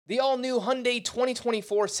The all-new Hyundai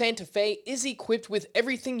 2024 Santa Fe is equipped with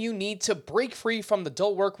everything you need to break free from the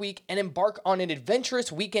dull work week and embark on an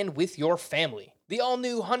adventurous weekend with your family. The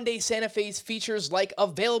all-new Hyundai Santa Fe's features like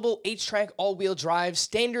available H-Track all-wheel drive,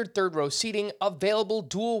 standard third-row seating, available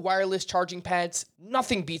dual wireless charging pads.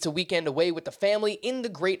 Nothing beats a weekend away with the family in the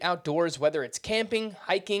great outdoors, whether it's camping,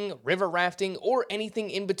 hiking, river rafting, or anything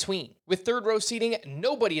in between. With third-row seating,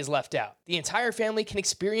 nobody is left out. The entire family can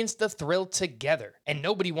experience the thrill together, and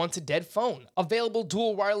nobody wants a dead phone. Available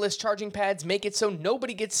dual wireless charging pads make it so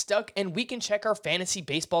nobody gets stuck, and we can check our fantasy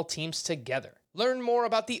baseball teams together. Learn more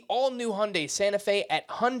about the all-new Hyundai Santa Fe at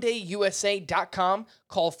HyundaiUSA.com.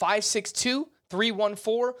 Call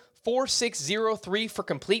 562-314-4603 for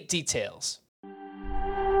complete details.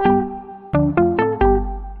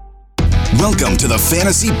 Welcome to the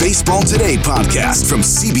Fantasy Baseball Today podcast from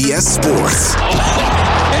CBS Sports.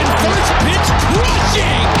 And first pitch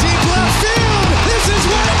crushing! Deep left field! This is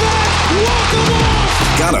way back! Walk 'em off!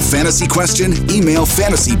 Got a fantasy question? Email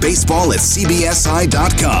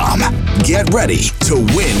fantasybaseball@cbsi.com. Get ready to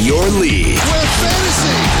win your league. Where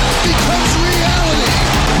fantasy becomes reality.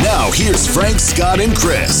 Now here's Frank, Scott, and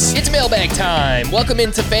Chris. It's mailbag time. Welcome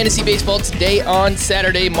into Fantasy Baseball Today on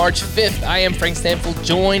Saturday, March 5th. I am Frank Stanfield,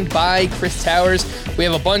 joined by Chris Towers. We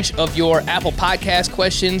have a bunch of your Apple Podcast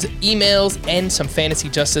questions, emails, and some fantasy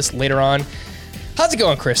justice later on. How's it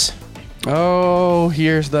going, Chris? Oh,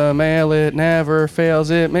 here's the mail. It never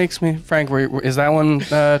fails. It makes me... Frank, is that one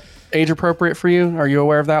age appropriate for you? Are you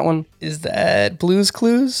aware of that one? Is that Blue's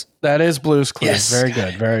Clues? That is Blue's Clues. Yes. Very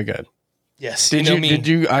good. Very good. Yes. Did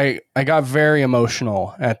you? I got very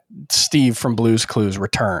emotional at Steve from Blue's Clues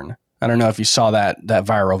return. I don't know if you saw that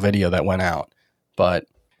viral video that went out, but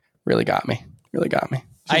really got me. It's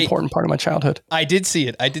an important part of my childhood. I did see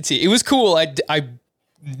it. It was cool. I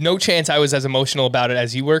no chance I was as emotional about it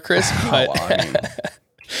as you were, Chris. But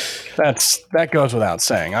that goes without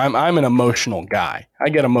saying. I'm an emotional guy. I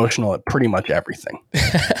get emotional at pretty much everything.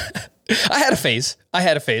 I had a phase. I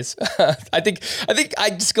think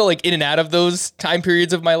I just go like in and out of those time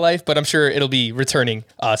periods of my life, but I'm sure it'll be returning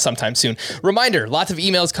sometime soon. Reminder, lots of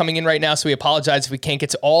emails coming in right now, so we apologize if we can't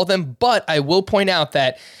get to all of them, but I will point out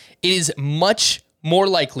that it is much more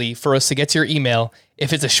likely for us to get to your email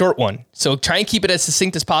if it's a short one. So try and keep it as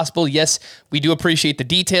succinct as possible. Yes, we do appreciate the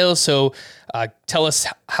details. So tell us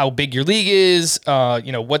how big your league is,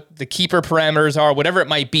 what the keeper parameters are, whatever it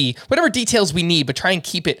might be, whatever details we need, but try and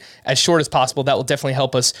keep it as short as possible. That will definitely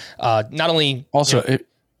help us. Not only... Also,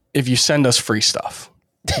 if you send us free stuff,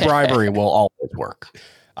 bribery will always work.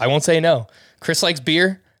 I won't say no. Chris likes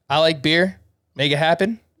beer. I like beer. Make it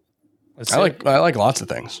happen. I like lots of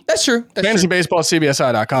things. That's true.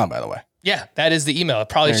 FantasyBaseball@cbsi.com, by the way. Yeah, that is the email. I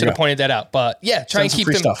probably should have pointed that out. But yeah, try and keep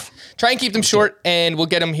them short, and we'll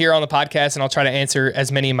get them here on the podcast, and I'll try to answer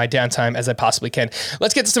as many in my downtime as I possibly can.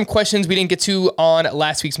 Let's get to some questions we didn't get to on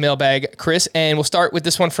last week's mailbag, Chris, and we'll start with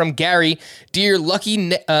this one from Gary. Dear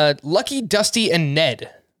Lucky, Dusty, and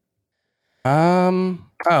Ned. Oh,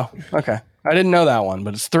 okay. I didn't know that one,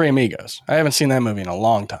 but it's Three Amigos. I haven't seen that movie in a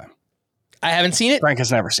long time. I haven't seen it. Frank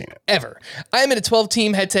has never seen it. Ever. I am in a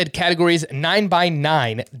 12-team head-to-head categories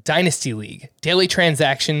 9x9 Dynasty League. Daily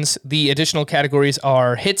transactions. The additional categories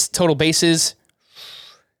are hits, total bases,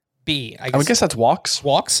 I guess that's walks.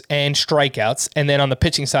 Walks and strikeouts. And then on the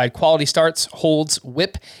pitching side, quality starts, holds,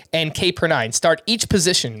 whip, and K per 9. Start each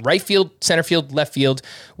position, right field, center field, left field,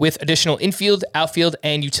 with additional infield, outfield,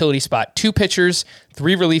 and utility spot. 2 pitchers,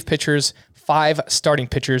 3 relief pitchers, 5 starting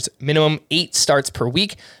pitchers, minimum 8 starts per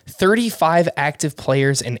week, 35 active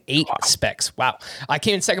players, and 8 specs. Wow. I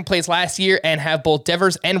came in second place last year and have both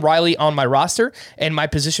Devers and Riley on my roster, and my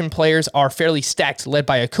position players are fairly stacked, led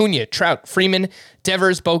by Acuna, Trout, Freeman,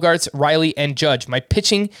 Devers, Bogarts, Riley, and Judge. My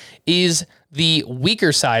pitching is the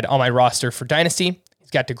weaker side on my roster for Dynasty.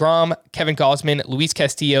 Got DeGrom, Kevin Gausman, Luis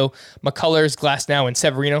Castillo, McCullers, Glasnow, and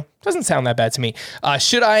Severino. Doesn't sound that bad to me.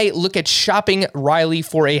 Should I look at shopping Riley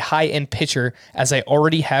for a high-end pitcher as I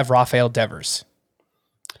already have Rafael Devers?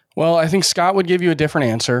 Well, I think Scott would give you a different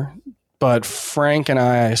answer, but Frank and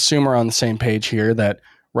I assume are on the same page here that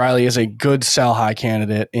Riley is a good sell-high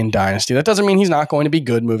candidate in Dynasty. That doesn't mean he's not going to be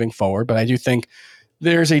good moving forward, but I do think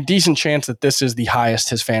there's a decent chance that this is the highest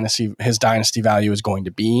his Dynasty value is going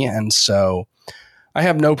to be, and so I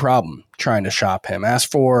have no problem trying to shop him. As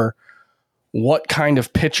for what kind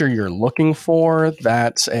of pitcher you're looking for,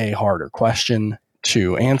 that's a harder question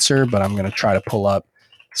to answer, but I'm going to try to pull up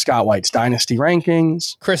Scott White's Dynasty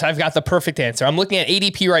rankings. Chris, I've got the perfect answer. I'm looking at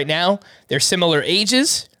ADP right now. They're similar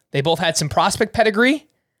ages. They both had some prospect pedigree.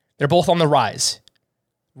 They're both on the rise.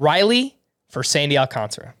 Riley for Sandy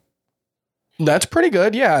Alcantara. That's pretty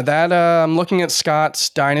good. Yeah, that I'm looking at Scott's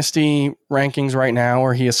Dynasty rankings right now,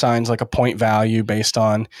 where he assigns like a point value based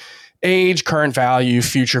on age, current value,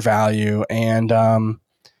 future value, and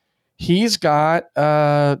he's got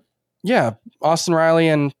Austin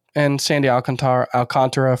Riley and Sandy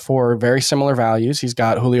Alcantara for very similar values. He's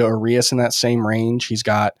got Julio Urias in that same range. He's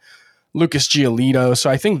got Lucas Giolito. So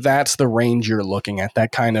I think that's the range you're looking at,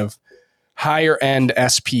 that kind of higher end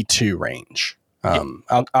SP2 range.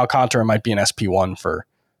 Alcantara might be an SP1 for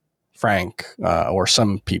Frank or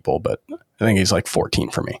some people, but I think he's like 14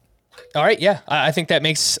 for me. All right, yeah. I think that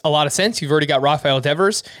makes a lot of sense. You've already got Rafael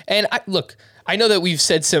Devers. And I know that we've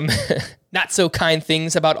said some not so kind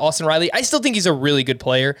things about Austin Riley. I still think he's a really good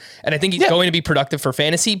player, and I think he's going to be productive for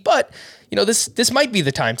fantasy, but this might be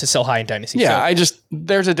the time to sell high in Dynasty. Yeah, so,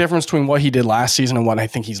 there's a difference between what he did last season and what I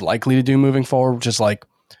think he's likely to do moving forward, which is like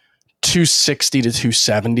 260 to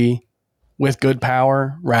 270 with good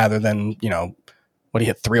power rather than, what he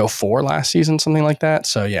hit 304 last season, something like that.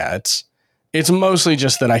 So yeah, it's mostly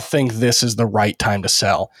just that I think this is the right time to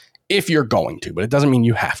sell if you're going to, but it doesn't mean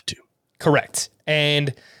you have to. Correct.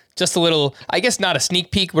 And just a little, I guess not a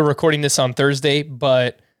sneak peek. We're recording this on Thursday,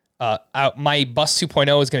 but my Bust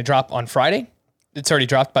 2.0 is going to drop on Friday. It's already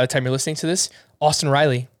dropped by the time you're listening to this. Austin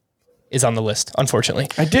Riley is on the list, unfortunately.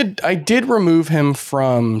 I did remove him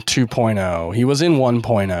from 2.0. He was in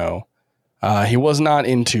 1.0. He was not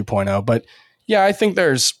in 2.0, but yeah, I think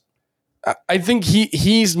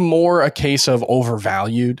he's more a case of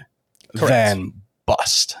overvalued than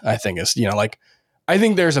bust. I think is, I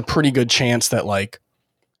think there's a pretty good chance that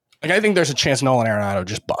I think there's a chance Nolan Arenado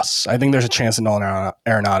just busts. I think there's a chance that Nolan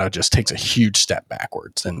Arenado just takes a huge step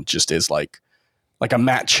backwards and just is like a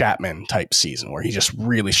Matt Chapman type season where he just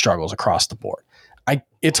really struggles across the board.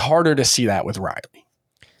 It's harder to see that with Riley.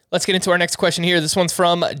 Let's get into our next question here. This one's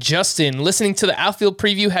from Justin. Listening to the outfield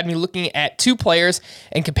preview had me looking at two players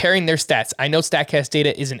and comparing their stats. I know StatCast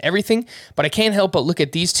data isn't everything, but I can't help but look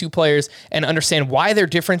at these two players and understand why their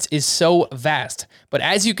difference is so vast. But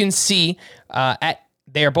as you can see,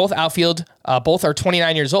 they are both outfield. Both are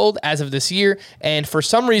 29 years old as of this year. And for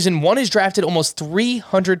some reason, one is drafted almost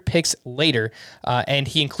 300 picks later. And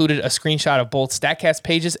he included a screenshot of both StatCast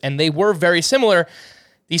pages, and they were very similar.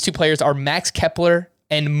 These two players are Max Kepler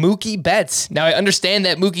and Mookie Betts. Now, I understand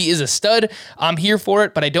that Mookie is a stud. I'm here for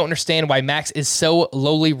it, but I don't understand why Max is so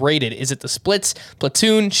lowly rated. Is it the splits,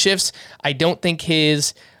 platoon, shifts? I think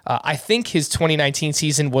his 2019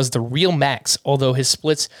 season was the real Max, although his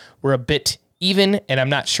splits were a bit even, and I'm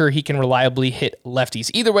not sure he can reliably hit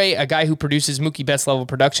lefties. Either way, a guy who produces Mookie Betts level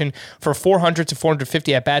production for 400 to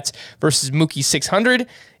 450 at-bats versus Mookie 600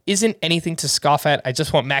 isn't anything to scoff at. I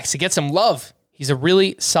just want Max to get some love. He's a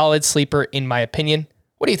really solid sleeper, in my opinion.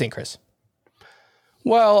 What do you think, Chris?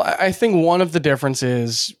 Well, I think one of the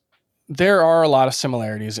differences, there are a lot of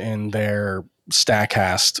similarities in their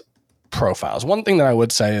StatCast profiles. One thing that I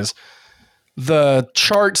would say is the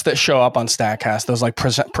charts that show up on StatCast, those like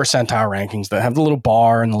percentile rankings that have the little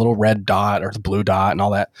bar and the little red dot or the blue dot and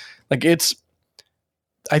all that, I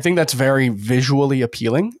think that's very visually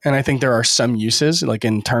appealing. And I think there are some uses, like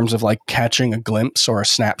in terms of like catching a glimpse or a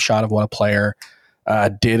snapshot of what a player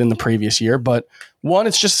did in the previous year. But one,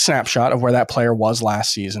 it's just a snapshot of where that player was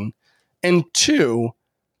last season. And two,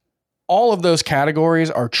 all of those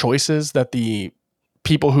categories are choices that the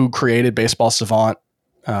people who created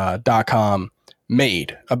BaseballSavant.com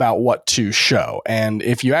made about what to show. And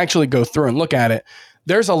if you actually go through and look at it,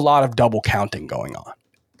 there's a lot of double counting going on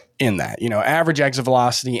in that, average exit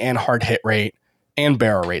velocity and hard hit rate and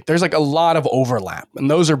barrel rate. There's like a lot of overlap.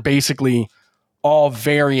 And those are basically all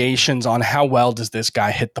variations on how well does this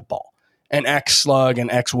guy hit the ball. And X slug and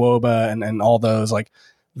X WOBA and all those,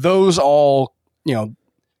 those all,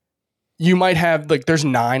 you might have there's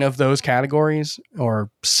 9 of those categories or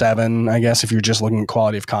 7, I guess, if you're just looking at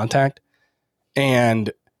quality of contact. And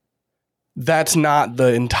that's not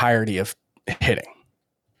the entirety of hitting.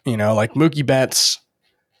 Mookie Betts,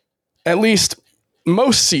 at least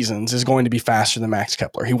most seasons, is going to be faster than Max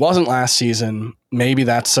Kepler. He wasn't last season. Maybe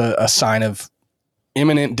that's a sign of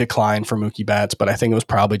imminent decline for Mookie Betts, but I think it was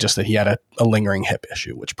probably just that he had a lingering hip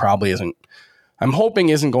issue, which probably I'm hoping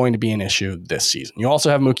isn't going to be an issue this season. You also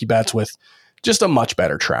have Mookie Betts with just a much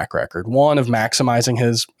better track record. One of maximizing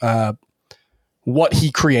his what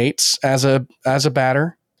he creates as a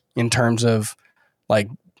batter in terms of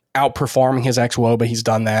outperforming his xWOBA. He's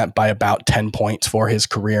done that by about 10 points for his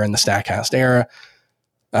career in the StatCast era.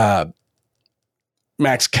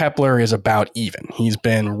 Max Kepler is about even. He's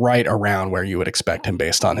been right around where you would expect him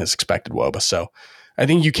based on his expected WOBA. So I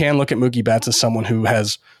think you can look at Mookie Betts as someone who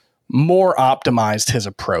has more optimized his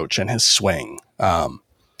approach and his swing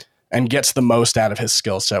and gets the most out of his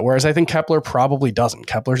skill set. Whereas I think Kepler probably doesn't.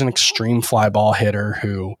 Kepler's an extreme fly ball hitter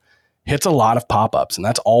who hits a lot of pop-ups, and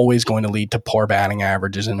that's always going to lead to poor batting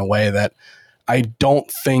averages in a way that I don't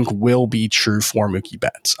think will be true for Mookie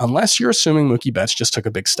Betts, unless you're assuming Mookie Betts just took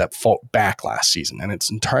a big step back last season. And it's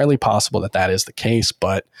entirely possible that that is the case,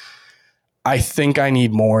 but I think I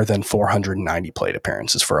need more than 490 plate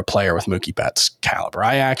appearances for a player with Mookie Betts' caliber.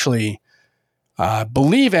 I actually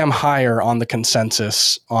believe am higher on the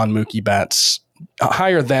consensus on Mookie Betts,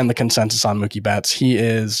 higher than the consensus on Mookie Betts. He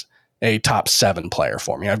is a top 7 player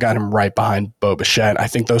for me. I've got him right behind Bo Bichette. I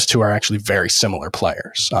think those two are actually very similar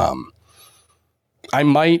players. I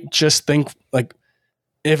might just think, like,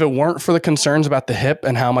 if it weren't for the concerns about the hip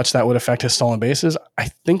and how much that would affect his stolen bases, I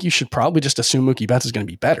think you should probably just assume Mookie Betts is going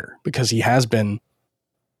to be better because he has been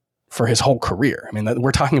for his whole career. I mean,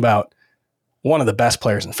 we're talking about one of the best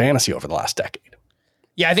players in fantasy over the last decade.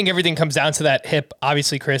 Yeah, I think everything comes down to that hip.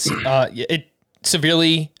 Obviously, Chris, it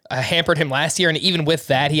severely hampered him last year, and even with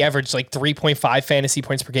that, he averaged like 3.5 fantasy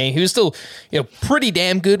points per game. He was still, pretty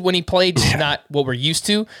damn good when he played, just not what we're used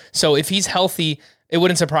to. So if he's healthy, it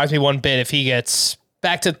wouldn't surprise me one bit if he gets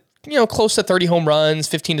back to, close to 30 home runs,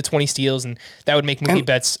 15 to 20 steals, and that would make Mookie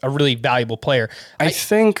Betts a really valuable player. I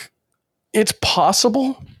think it's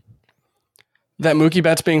possible that Mookie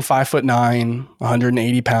Betts being 5'9",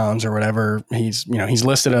 180 pounds or whatever, he's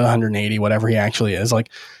listed at 180, whatever he actually is. Like,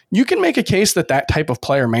 you can make a case that that type of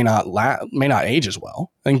player may not age as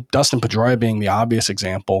well. I think Dustin Pedroia being the obvious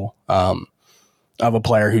example of a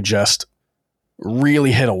player who just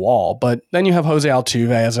really hit a wall. But then you have Jose Altuve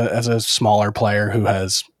as a smaller player who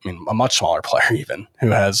has, a much smaller player even, who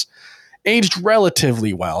has aged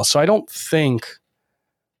relatively well. So I don't think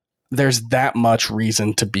there's that much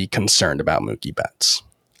reason to be concerned about Mookie Betts.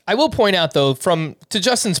 I will point out, though, to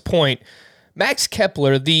Justin's point, Max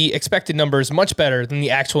Kepler, the expected number is much better than the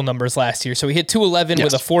actual numbers last year. So he hit 211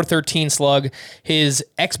 with a 413 slug. His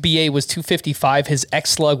XBA was 255. His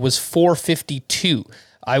X slug was 452.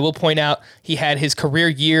 I will point out he had his career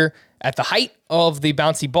year at the height of the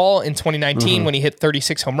bouncy ball in 2019 when he hit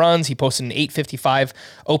 36 home runs. He posted an 855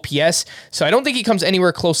 OPS. So I don't think he comes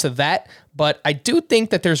anywhere close to that, but I do think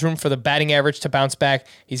that there's room for the batting average to bounce back.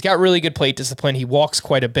 He's got really good plate discipline. He walks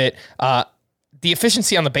quite a bit. The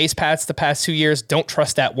efficiency on the base paths the past 2 years, don't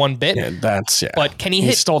trust that one bit. Yeah, But can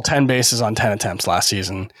he stole 10 bases on 10 attempts last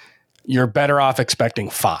season. You're better off expecting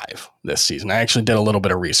 5 this season. I actually did a little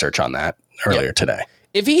bit of research on that earlier today.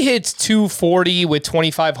 If he hits 240 with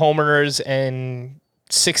 25 homers and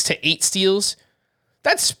 6 to 8 steals,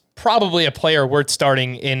 that's probably a player worth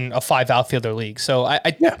starting in a 5 outfielder league. So I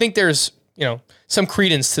think there's some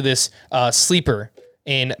credence to this sleeper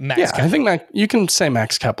in Max Kepler. I think you can say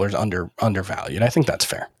Max Kepler's undervalued. I think that's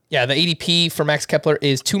fair. Yeah, the ADP for Max Kepler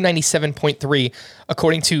is 297.3,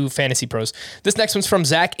 according to Fantasy Pros. This next one's from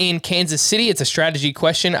Zach in Kansas City. It's a strategy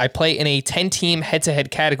question. I play in a 10-team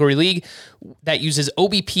head-to-head category league that uses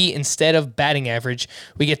OBP instead of batting average.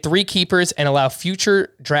 We get 3 keepers and allow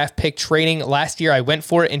future draft pick trading. Last year, I went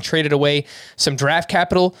for it and traded away some draft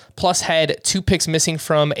capital, plus had 2 picks missing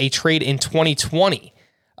from a trade in 2020.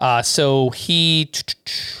 So he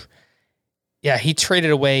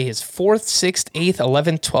traded away his 4th, 6th, 8th,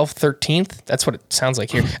 11th, 12th, 13th. That's what it sounds like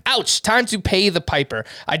here. Ouch, time to pay the piper.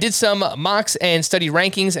 I did some mocks and studied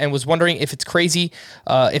rankings and was wondering if it's crazy,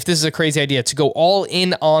 if this is a crazy idea, to go all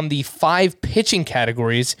in on the 5 pitching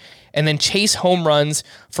categories and then chase home runs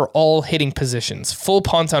for all hitting positions. Full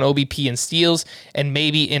punt on OBP and steals, and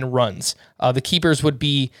maybe in runs. The keepers would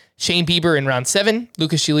be Shane Bieber in round 7,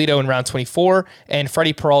 Lucas Giolito in round 24, and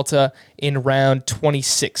Freddie Peralta in round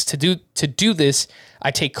 26. To do this,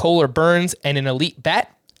 I take Cole or Burns and an elite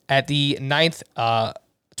bat at the 9th,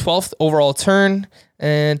 12th overall turn,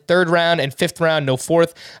 and 3rd round and 5th round, no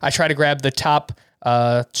 4th. I try to grab the top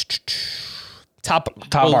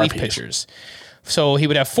relief pitchers. So he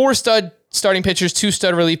would have 4 starting pitchers, 2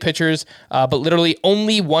 stud relief pitchers, but literally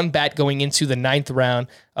only 1 bat going into the 9th round,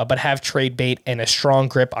 but have trade bait and a strong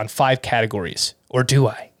grip on 5 categories. Or do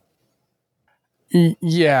I?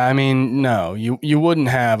 Yeah, no, you wouldn't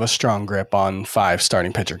have a strong grip on 5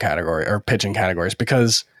 starting pitcher category or pitching categories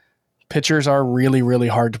because pitchers are really, really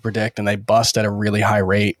hard to predict and they bust at a really high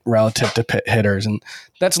rate relative to hitters. And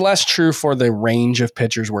that's less true for the range of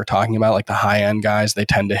pitchers we're talking about, like the high end guys, they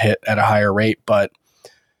tend to hit at a higher rate. But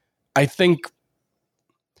I guess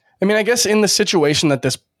in the situation that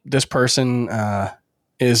this person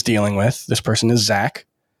is dealing with, this person is Zach,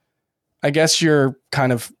 I guess you're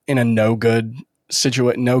kind of in a no good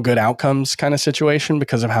outcomes kind of situation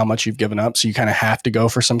because of how much you've given up. So you kind of have to go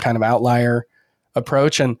for some kind of outlier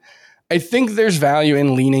approach. And I think there's value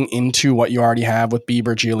in leaning into what you already have with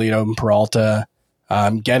Bieber, Giolito, and Peralta,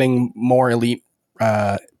 getting more elite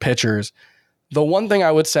pitchers. The one thing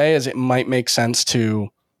I would say is it might make sense to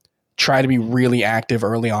try to be really active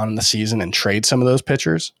early on in the season and trade some of those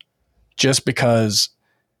pitchers, just because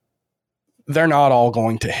they're not all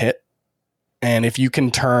going to hit. And if you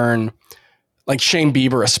can turn, like Shane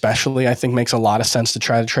Bieber especially, I think makes a lot of sense to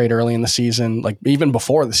try to trade early in the season, like even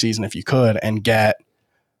before the season if you could, and get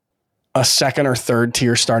a second or third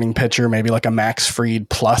tier starting pitcher, maybe like a Max Fried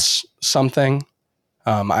plus something.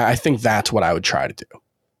 I think that's what I would try to do.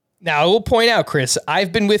 Now, I will point out, Chris,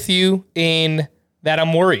 I've been with you in that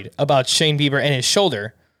I'm worried about Shane Bieber and his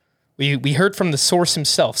shoulder. We heard from the source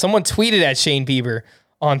himself. Someone tweeted at Shane Bieber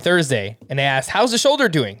on Thursday, and they asked, how's the shoulder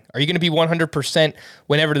doing? Are you going to be 100%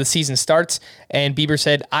 whenever the season starts? And Bieber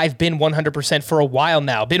said, I've been 100% for a while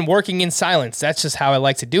now. Been working in silence. That's just how I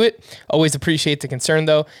like to do it. Always appreciate the concern,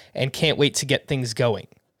 though, and can't wait to get things going.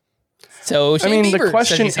 So Shane Bieber, the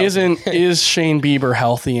question isn't, is Shane Bieber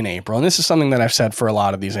healthy in April? And this is something that I've said for a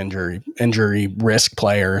lot of these injury risk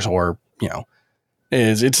players, or,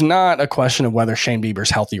 it's not a question of whether Shane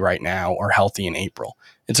Bieber's healthy right now or healthy in April.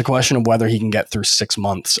 It's a question of whether he can get through 6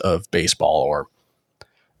 months of baseball, or,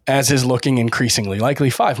 as is looking increasingly likely,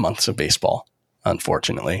 5 months of baseball,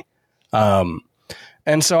 unfortunately. And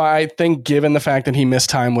so I think, given the fact that he missed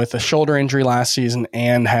time with a shoulder injury last season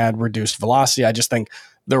and had reduced velocity, I just think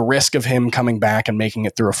the risk of him coming back and making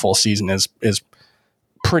it through a full season is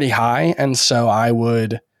pretty high. And so I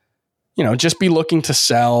would, just be looking to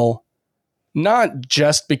sell, not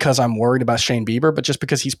just because I'm worried about Shane Bieber, but just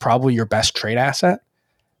because he's probably your best trade asset.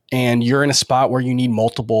 And you're in a spot where you need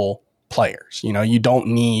multiple players. You don't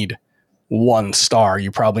need one star.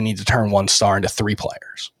 You probably need to turn one star into 3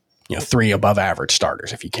 players, 3 above average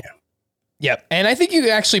starters if you can. Yep. And I think you can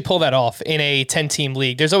actually pull that off in a 10-team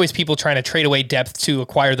league. There's always people trying to trade away depth to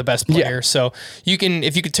acquire the best player. Yeah. So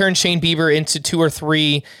if you could turn Shane Bieber into 2 or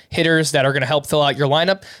 3 hitters that are going to help fill out your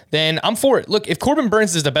lineup, then I'm for it. Look, if Corbin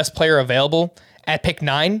Burns is the best player available at pick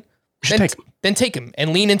 9, then take him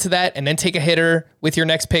and lean into that, and then take a hitter with your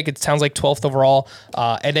next pick. It sounds like 12th overall,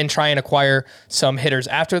 and then try and acquire some hitters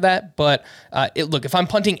after that. But look, if I'm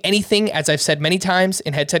punting anything, as I've said many times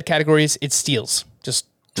in head-to-head categories, it's steals. Just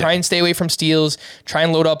try and stay away from steals. Try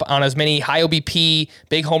and load up on as many high OBP,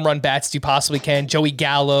 big home run bats as you possibly can. Joey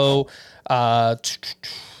Gallo,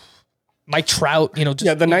 Mike Trout.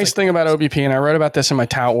 The nice thing about OBP, and I wrote about this in my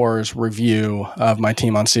Tout Wars review of my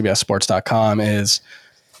team on CBSSports.com, is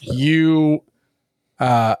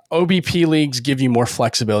OBP leagues give you more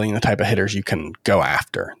flexibility in the type of hitters you can go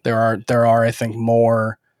after. There are, I think,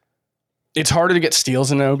 more. It's harder to get steals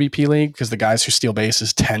in an OBP league because the guys who steal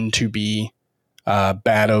bases tend to be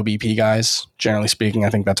bad OBP guys. Generally speaking, I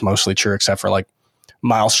think that's mostly true, except for like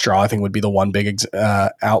Miles Straw, I think would be the one big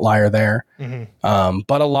outlier there. Mm-hmm.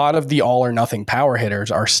 But a lot of the all or nothing power hitters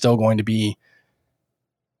are still going to be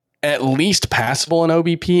at least passable in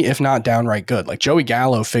OBP, if not downright good. Like Joey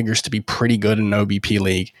Gallo figures to be pretty good in an OBP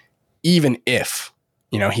league, even if,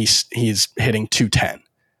 he's hitting 210.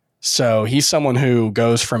 So he's someone who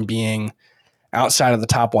goes from being outside of the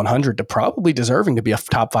top 100 to probably deserving to be a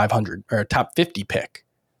top 500 or a top 50 pick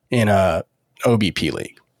in a OBP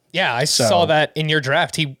league. Yeah, I saw that in your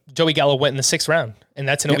draft. Joey Gallo went in the 6th round, and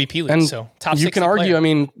that's an OBP league. And so top 60 You can argue,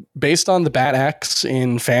 player. Based on the BAT-X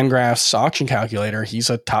in Fangraph's auction calculator, he's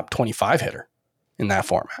a top 25 hitter in that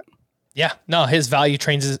format. Yeah, no, his value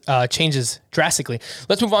changes drastically.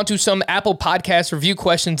 Let's move on to some Apple Podcast review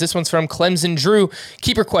questions. This one's from Clemson Drew.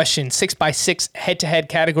 Keeper question, 6x6 head-to-head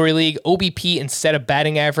category league, OBP instead of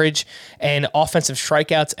batting average, and offensive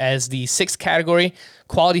strikeouts as the 6th category,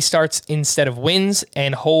 quality starts instead of wins,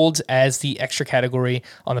 and holds as the extra category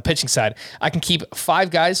on the pitching side. I can keep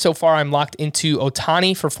 5 guys. So far, I'm locked into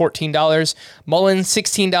Ohtani for $14, Mullins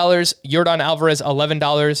 $16, Yordan Alvarez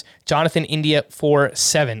 $11, Jonathan India for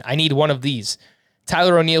 $7. I need one of these.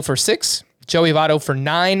 Tyler O'Neill for $6, Joey Votto for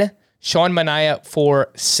 $9, Sean Manaea for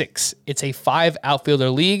 $6. It's a 5 outfielder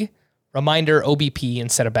league. Reminder, OBP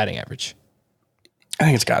instead of batting average. I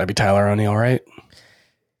think it's got to be Tyler O'Neill, right?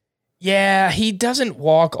 Yeah, he doesn't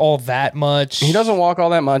walk all that much. He's not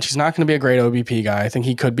going to be a great OBP guy. I think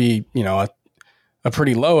he could be, a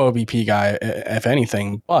pretty low OBP guy, if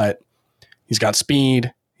anything, but he's got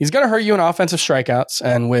speed. He's going to hurt you in offensive strikeouts.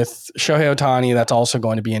 And with Shohei Ohtani, that's also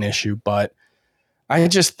going to be an issue. But I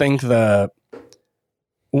just think the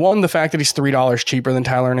fact that he's $3 cheaper than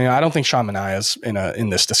Tyler O'Neill, I don't think Sean Manaea is in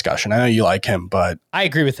this discussion. I know you like him, but I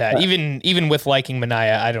agree with that. Even with liking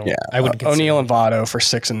Manaea, I wouldn't consider O'Neill and Votto for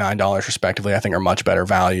 $6 and $9 respectively, I think are much better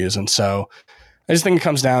values. And so I just think it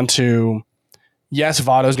comes down to, yes,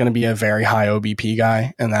 Votto's going to be a very high OBP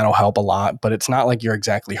guy, and that'll help a lot, but it's not like you're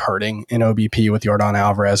exactly hurting in OBP with Yordan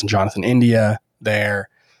Alvarez and Jonathan India there.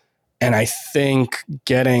 And I think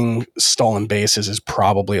getting stolen bases is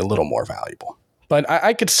probably a little more valuable. But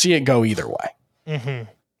I could see it go either way.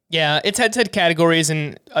 Mm-hmm. Yeah, it's head-to-head categories,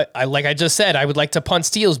 and I like I just said, I would like to punt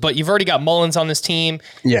steals, but you've already got Mullins on this team.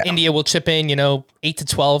 Yeah. India will chip in, 8 to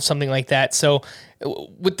 12, something like that. So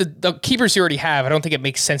with the keepers you already have, I don't think it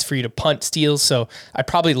makes sense for you to punt steals, so I'd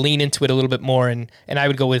probably lean into it a little bit more, and I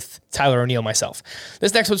would go with Tyler O'Neill myself.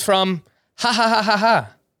 This next one's from ha.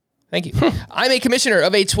 Thank you. I'm a commissioner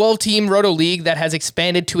of a 12-team Roto League that has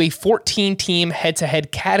expanded to a 14-team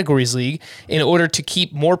head-to-head categories league in order to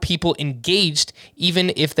keep more people engaged,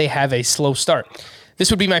 even if they have a slow start. This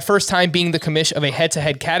would be my first time being the commish of a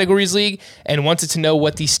head-to-head categories league and wanted to know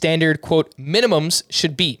what the standard, quote, minimums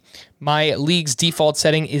should be. My league's default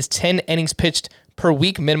setting is 10 innings pitched per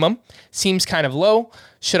week minimum. Seems kind of low.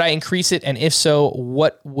 Should I increase it? And if so,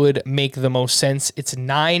 what would make the most sense? It's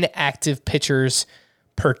 9 active pitchers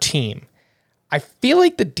per team. I feel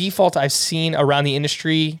like the default I've seen around the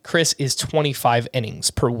industry, Chris, is 25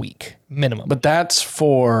 innings per week minimum. But that's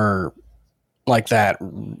for like that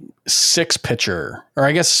 6 pitcher, or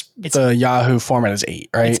I guess the Yahoo format is 8,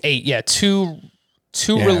 right? It's 8, yeah. Two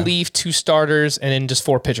relief, 2 starters, and then just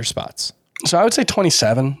 4 pitcher spots. So I would say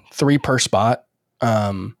 27, 3 per spot.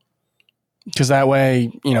 Because that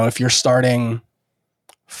way, if you're starting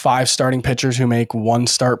 5 starting pitchers who make 1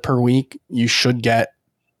 start per week, you should get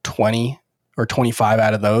 20 or 25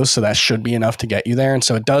 out of those. So that should be enough to get you there. And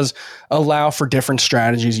so it does allow for different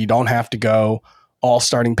strategies. You don't have to go all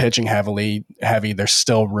starting pitching heavy. There's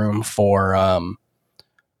still room for,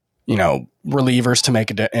 relievers to make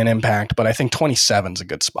an impact. But I think 27 is a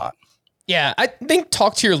good spot. Yeah, I think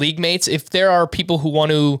talk to your league mates. If there are people who want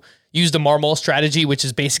to use the Marmol strategy, which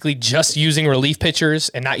is basically just using relief pitchers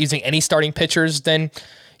and not using any starting pitchers, then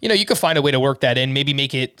you could find a way to work that in, maybe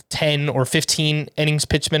make it 10 or 15 innings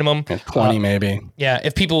pitch minimum. 20 maybe. Yeah,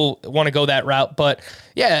 if people want to go that route. But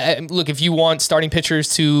yeah, look, if you want starting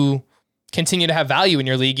pitchers to continue to have value in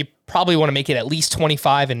your league, you probably want to make it at least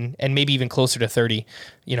 25 and maybe even closer to 30.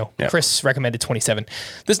 Yep. Chris recommended 27.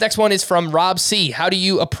 This next one is from Rob C. How do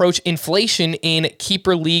you approach inflation in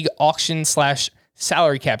keeper league auction /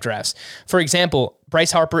 salary cap drafts? For example,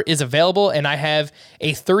 Bryce Harper is available and I have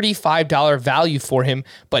a $35 value for him,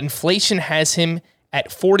 but inflation has him at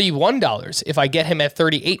 $41. If I get him at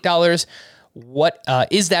 $38, what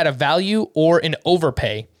is that a value or an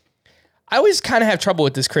overpay? I always kind of have trouble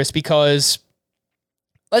with this, Chris, because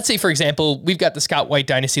let's say, for example, we've got the Scott White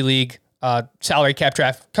Dynasty League salary cap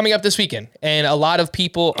draft coming up this weekend, and a lot of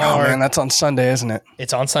people are... Oh, man, that's on Sunday, isn't it?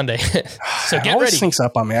 It's on Sunday. So get ready. It sneaks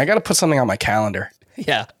up on me. I got to put something on my calendar.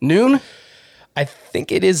 Yeah. Noon? I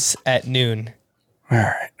think it is at noon. All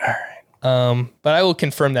right. But I will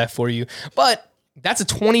confirm that for you. But that's a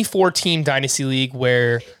 24-team Dynasty League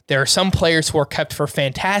where there are some players who are kept for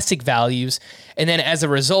fantastic values, and then as a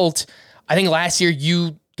result, I think last year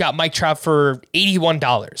you got Mike Trout for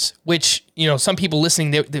 $81, which, some people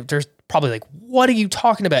listening, they're probably like, what are you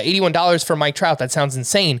talking about? $81 for Mike Trout? That sounds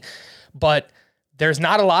insane. But there's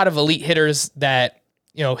not a lot of elite hitters that,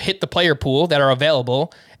 hit the player pool that are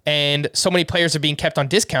available. And so many players are being kept on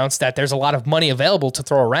discounts that there's a lot of money available to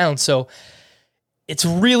throw around. So it's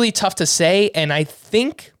really tough to say. And I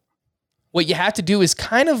think what you have to do is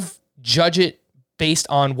kind of judge it based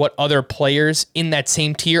on what other players in that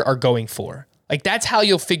same tier are going for. Like, that's how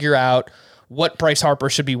you'll figure out what Bryce Harper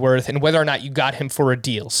should be worth and whether or not you got him for a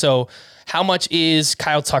deal. So how much is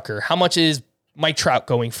Kyle Tucker? How much is Mike Trout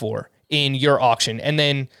going for in your auction? And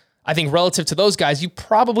then I think relative to those guys, you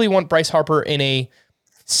probably want Bryce Harper in a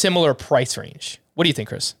similar price range. What do you think,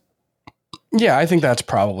 Chris? Yeah, I think that's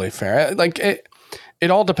probably fair. Like, it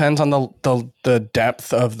all depends on the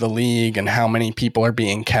depth of the league and how many people are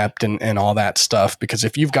being kept and all that stuff. Because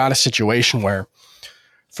if you've got a situation where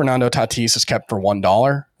Fernando Tatis is kept for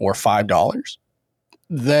 $1 or $5,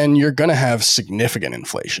 then you're going to have significant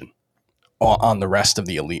inflation on the rest of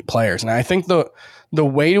the elite players. And I think the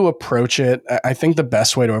way to approach it, I think the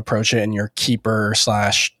best way to approach it in your keeper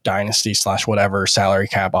 / dynasty / whatever salary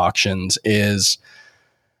cap auctions is,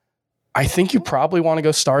 I think you probably want to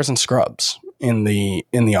go stars and scrubs in the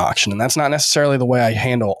auction. And that's not necessarily the way I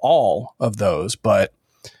handle all of those, but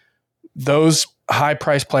those high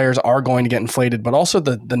price players are going to get inflated, but also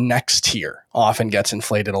the next tier often gets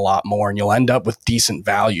inflated a lot more, and you'll end up with decent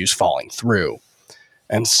values falling through.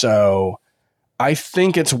 And so I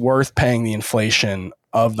think it's worth paying the inflation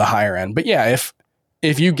of the higher end. But yeah,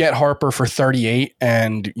 if you get Harper for 38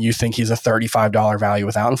 and you think he's a $35 value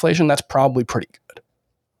without inflation, that's probably pretty good.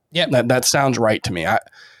 Yeah. That sounds right to me.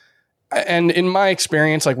 And in my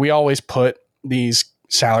experience, like we always put these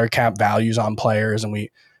salary cap values on players, and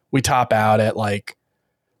we top out at like,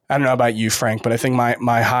 I don't know about you, Frank, but I think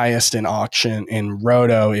my highest in auction in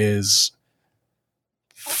Roto is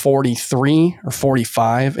 43 or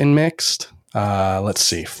 45 in mixed. Let's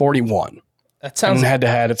see, 41. That sounds and head to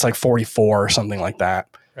head, it's like 44 or something like that.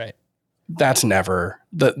 right. That's never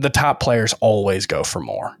the top players always go for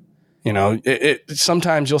more. You know, it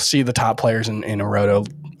sometimes you'll see the top players in a Roto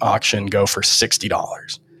auction go for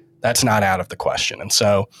 $60. That's not out of the question. And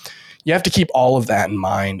so you have to keep all of that in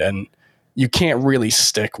mind, and you can't really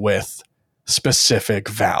stick with specific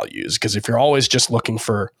values, because if you're always just looking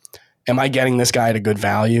for, am I getting this guy at a good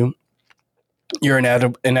value? You're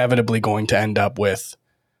inevitably going to end up with,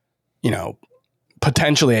 you know,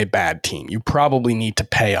 potentially a bad team. You probably need to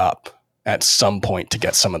pay up at some point to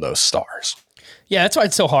get some of those stars. Yeah, that's why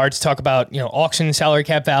it's so hard to talk about, auction salary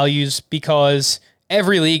cap values, because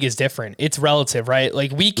every league is different. It's relative, right?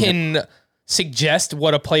 Like we can suggest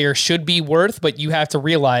what a player should be worth, but you have to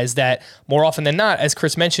realize that more often than not, as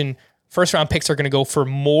Chris mentioned, first round picks are going to go for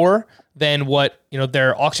more than what,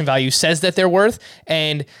 their auction value says that they're worth.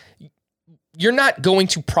 And you're not going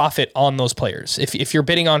to profit on those players. If you're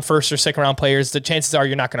bidding on first or second round players, the chances are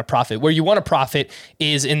you're not going to profit. Where you want to profit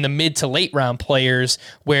is in the mid to late round players,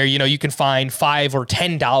 where you can find $5 or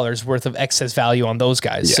 $10 worth of excess value on those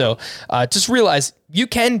guys. Yeah. So just realize you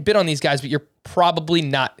can bid on these guys, but you're probably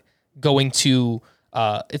not going to.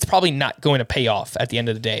 It's probably not going to pay off at the end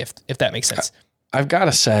of the day, if that makes sense. I've got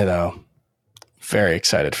to say though, very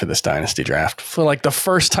excited for this dynasty draft. For like the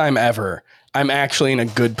first time ever, I'm actually in a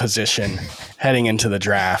good position heading into the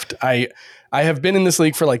draft. I have been in this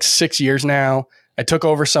league for like 6 years now. I took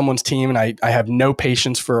over someone's team, and I have no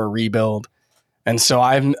patience for a rebuild. And so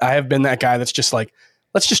I have been that guy that's just like,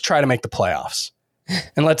 let's just try to make the playoffs.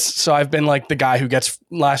 And so I've been like the guy who gets,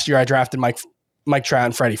 last year I drafted Mike Trout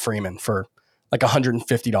and Freddie Freeman for like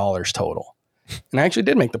 $150 total. And I actually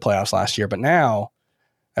did make the playoffs last year, but now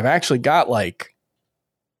I've actually got like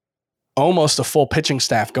almost a full pitching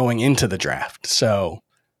staff going into the draft. So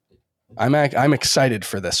I'm excited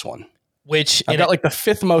for this one. Which I've got like the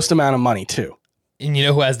fifth most amount of money too. And you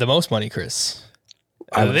know who has the most money, Chris?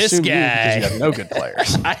 This guy. Because you have no good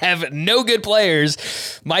players. I have no good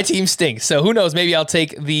players. My team stinks. So who knows? Maybe I'll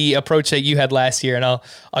take the approach that you had last year, and I'll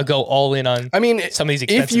go all in on. Some of these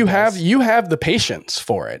expensive if you guys. you have the patience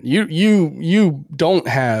for it. You don't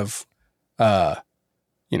have.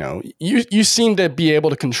 You seem to be able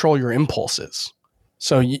to control your impulses.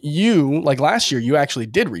 So you, like last year, you actually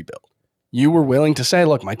did rebuild. You were willing to say,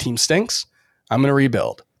 look, my team stinks. I'm going to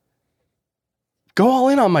rebuild. Go all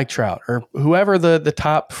in on Mike Trout or whoever the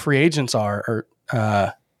top free agents are,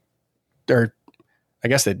 or I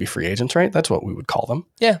guess they'd be free agents, right? That's what we would call them.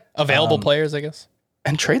 Yeah. Available players, I guess.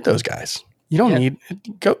 And trade those guys. You don't need,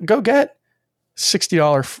 go get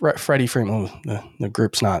 $60 Freddie Freeman. Oh, the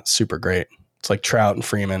group's not super great. It's like Trout and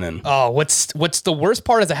Freeman and what's the worst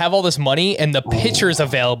part is I have all this money and the pitchers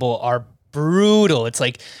available are brutal. It's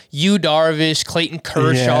like Yu Darvish, Clayton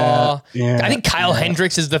Kershaw. I think Kyle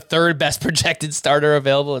Hendricks is the third best projected starter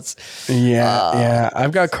available.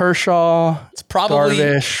 I've got Kershaw. It's probably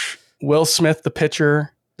Darvish, Will Smith, the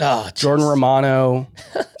pitcher. Jordan Romano,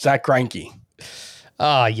 Zach Greinke.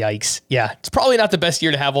 Oh, yikes. Yeah. It's probably not the best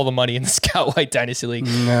year to have all the money in the Scout White Dynasty League.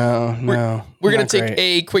 No. We're going to take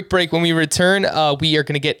a quick break. When we return, we are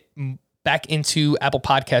going to get back into Apple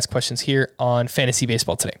Podcast questions here on Fantasy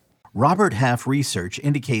Baseball Today. Robert Half research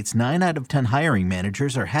indicates 9 out of 10 hiring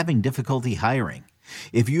managers are having difficulty hiring.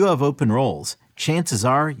 If you have open roles, chances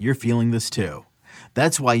are you're feeling this too.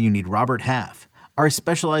 That's why you need Robert Half. Our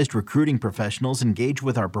specialized recruiting professionals engage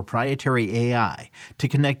with our proprietary AI to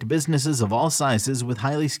connect businesses of all sizes with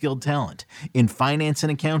highly skilled talent in finance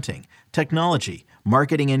and accounting, technology,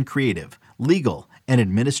 marketing and creative, legal, and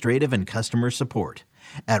administrative and customer support.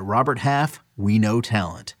 At Robert Half, we know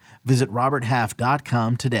talent. Visit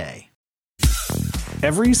roberthalf.com today.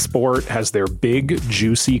 Every sport has their big,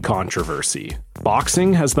 juicy controversy.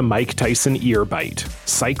 Boxing has the Mike Tyson ear bite.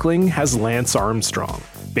 Cycling has Lance Armstrong.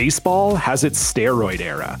 Baseball has its steroid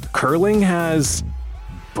era. Curling has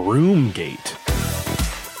Broomgate.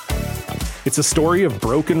 It's a story of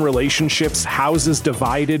broken relationships, houses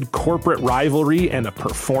divided, corporate rivalry, and a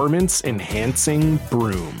performance-enhancing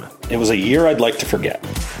broom. It was a year I'd like to forget.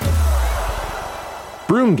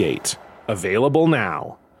 Broomgate, available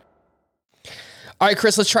now. All right,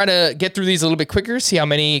 Chris, let's try to get through these a little bit quicker, see how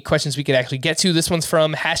many questions we could actually get to. This one's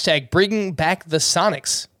from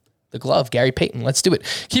 #BringBackTheSonics. The glove, Gary Payton. Let's do it.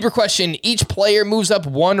 Keeper question. Each player moves up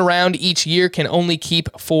one round each year, can only keep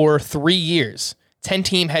for 3 years.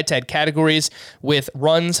 10-team head-to-head categories with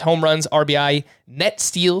runs, home runs, RBI, net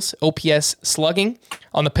steals, OPS, slugging.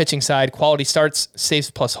 On the pitching side, quality starts,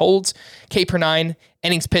 saves plus holds, K per 9,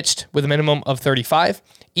 innings pitched with a minimum of 35,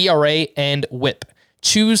 ERA, and WHIP.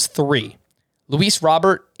 Choose 3. Luis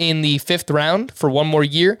Robert in the 5th round for 1 more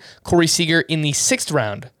year. Corey Seager in the 6th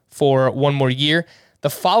round for 1 more year. The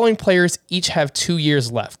following players each have 2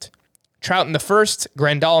 years left. Trout in the 1st,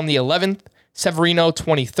 Grandal in the 11th, Severino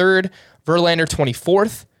 23rd, Verlander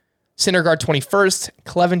 24th, Syndergaard 21st,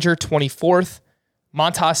 Clevenger 24th,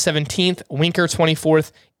 Montas 17th, Winker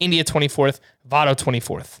 24th, India 24th, Votto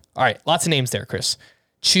 24th. All right, lots of names there, Chris.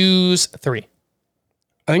 Choose 3.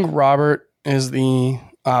 I think Robert is the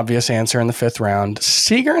obvious answer in the 5th round.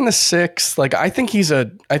 Seager in the 6th, I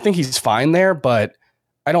think he's fine there, but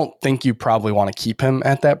I don't think you probably want to keep him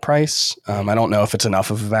at that price. I don't know if it's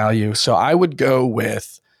enough of a value. So I would go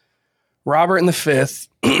with Robert in the 5th,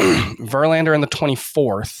 Verlander in the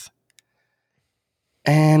 24th.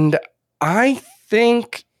 And I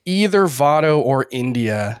think either Votto or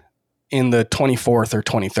India in the 24th or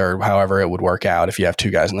 23rd, however it would work out if you have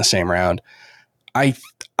 2 guys in the same round. I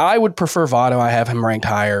would prefer Votto. I have him ranked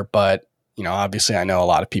higher, but obviously I know a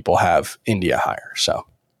lot of people have India higher. So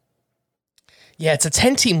yeah, it's a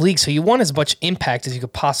 10-team league, so you want as much impact as you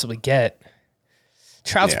could possibly get.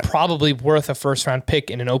 Trout's probably worth a first-round pick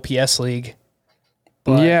in an OPS league.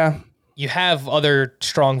 Yeah. You have other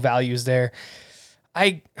strong values there.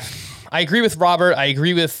 I agree with Robert. I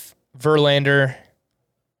agree with Verlander.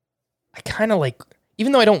 I kind of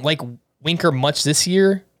even though I don't like Winker much this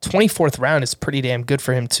year, 24th round is pretty damn good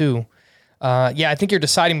for him too. I think you're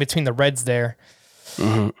deciding between the Reds there.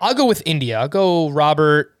 Mm-hmm. I'll go with India. I'll go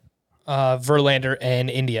Robert, Verlander, and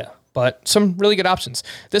India. But some really good options.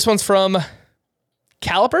 This one's from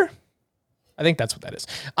Caliper? I think that's what that is.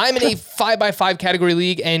 I'm in a 5x5 category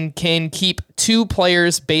league and can keep 2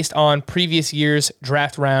 players based on previous year's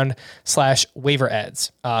draft round / waiver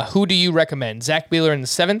ads. Who do you recommend? Zach Wheeler in the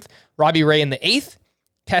 7th, Robbie Ray in the 8th,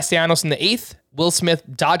 Castellanos in the 8th, Will Smith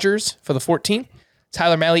Dodgers for the 14th,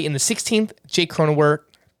 Tyler Mahle in the 16th, Jake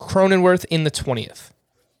Cronenworth in the 20th.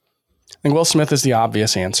 I think Will Smith is the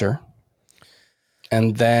obvious answer.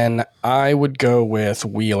 And then I would go with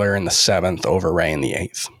Wheeler in the 7th over Ray in the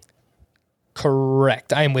 8th.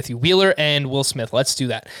 Correct. I am with you. Wheeler and Will Smith. Let's do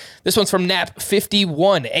that. This one's from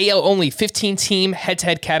Nap51. AL only 15-team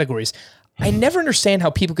head-to-head categories. I never understand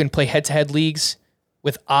how people can play head-to-head leagues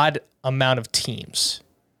with odd amount of teams.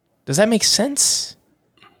 Does that make sense?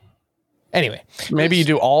 Anyway. Maybe you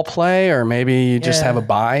do all play, or maybe you just have a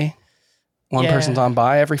bye. One person's on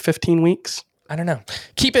bye every 15 weeks. I don't know.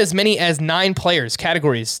 Keep as many as 9 players.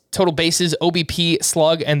 Categories: total bases, OBP,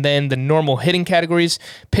 slug, and then the normal hitting categories.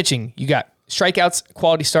 Pitching, you got strikeouts,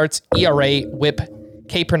 quality starts, ERA, WHIP,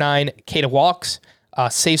 K per 9, K to walks,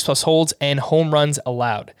 saves plus holds, and home runs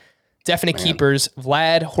allowed. Definite keepers: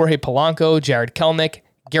 Vlad, Jorge Polanco, Jared Kelenic,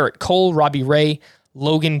 Garrett Cole, Robbie Ray,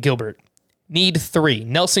 Logan Gilbert. Need 3: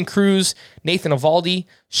 Nelson Cruz, Nathan Eovaldi,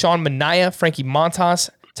 Sean Manaea, Frankie Montas,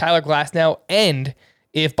 Tyler Glasnow, and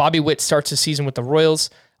if Bobby Witt starts the season with the Royals,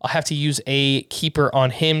 I'll have to use a keeper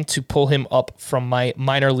on him to pull him up from my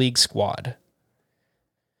minor league squad,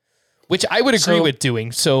 which I would agree with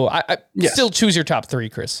doing. So I still choose your top 3,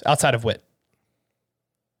 Chris, outside of Witt.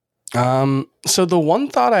 So the one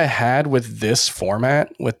thought I had with this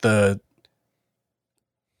format,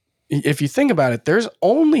 if you think about it, there's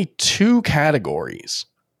only 2 categories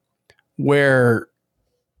where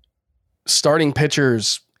starting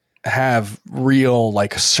pitchers have real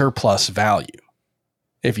surplus value.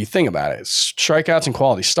 If you think about it, it's strikeouts and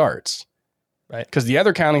quality starts, right? Because the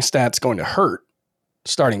other counting stat's going to hurt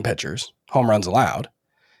starting pitchers, home runs allowed,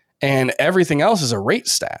 and everything else is a rate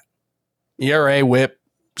stat. ERA, WHIP,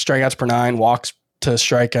 strikeouts per 9, walks to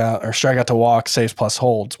strikeout, or strikeout to walk, saves plus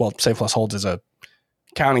holds. Well, save plus holds is a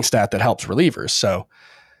counting stat that helps relievers. So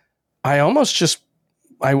I almost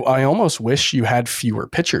wish you had fewer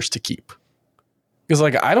pitchers to keep.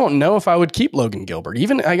 Because I don't know if I would keep Logan Gilbert.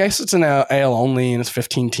 Even, I guess it's an AL only and it's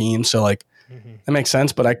 15 teams. So that makes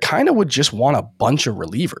sense. But I kind of would just want a bunch of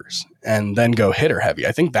relievers and then go hitter heavy.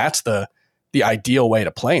 I think that's the ideal way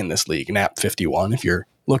to play in this league, Nap 51, if you're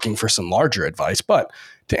looking for some larger advice. But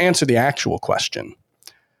to answer the actual question,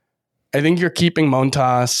 I think you're keeping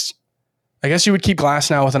Montas. I guess you would keep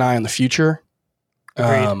Glasnow with an eye on the future.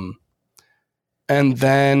 Agreed. And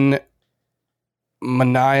then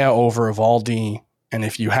Manaea over Eovaldi. And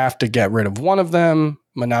if you have to get rid of one of them,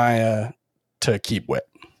 Manaea to keep Witt.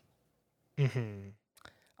 Mm-hmm.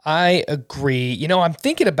 I agree. I'm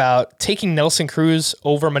thinking about taking Nelson Cruz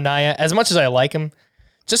over Manaea. As much as I like him,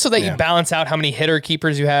 just so that you balance out how many hitter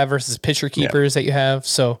keepers you have versus pitcher keepers that you have.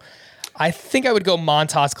 So I think I would go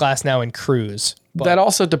Montas, Glasnow, and Cruz. But that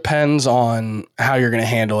also depends on how you're going to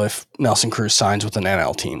handle if Nelson Cruz signs with an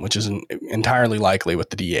NL team, which isn't entirely likely with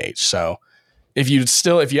the DH. So if you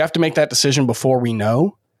have to make that decision before we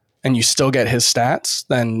know and you still get his stats,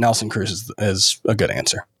 then Nelson Cruz is a good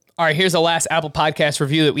answer. All right, here's the last Apple Podcast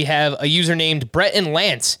review that we have. A user named Breton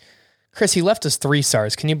Lance. Chris, he left us 3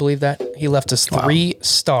 stars. Can you believe that? He left us 3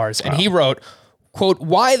 stars. And he wrote, quote,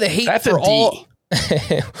 why the hate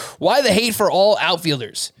why the hate for all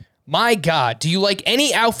outfielders? My God, do you like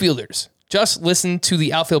any outfielders? Just listen to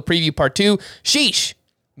the outfield preview part 2. Sheesh.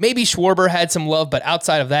 Maybe Schwarber had some love, but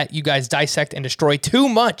outside of that, you guys dissect and destroy too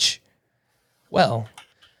much. Well,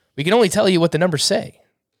 we can only tell you what the numbers say.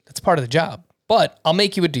 That's part of the job. But I'll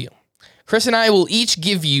make you a deal. Chris and I will each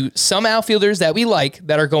give you some outfielders that we like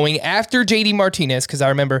that are going after JD Martinez, because I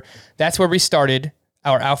remember that's where we started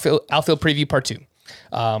our outfield preview part 2.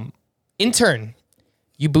 In turn,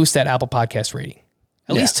 you boost that Apple Podcast rating.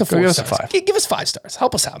 At least to 4 stars. Give us 5 stars.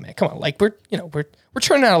 Help us out, man. Come on. Like we're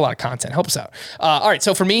churning out a lot of content. Help us out. All right.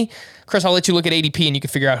 So for me, Chris, I'll let you look at ADP and you can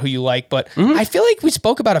figure out who you like. But I feel like we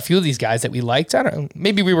spoke about a few of these guys that we liked. I don't know.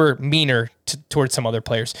 Maybe we were meaner towards some other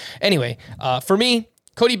players. Anyway, for me,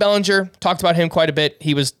 Cody Bellinger, talked about him quite a bit.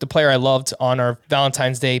 He was the player I loved on our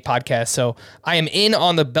Valentine's Day podcast. So I am in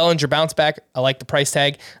on the Bellinger bounce back. I like the price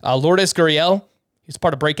tag. Lourdes Gurriel, he's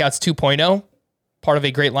part of Breakouts 2.0. Part of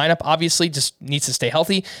a great lineup, obviously, just needs to stay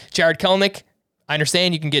healthy. Jared Kelenic, I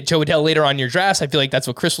understand you can get Joe Adell later on in your drafts. I feel like that's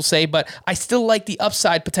what Chris will say, but I still like the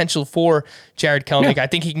upside potential for Jared Kelenic. I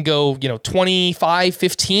think he can go, 25,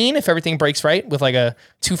 15 if everything breaks right with like a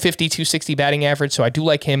 250, 260 batting average. So I do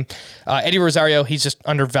like him. Eddie Rosario, he's just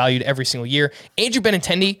undervalued every single year. Andrew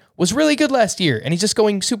Benintendi was really good last year, and he's just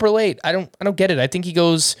going super late. I don't get it. I think he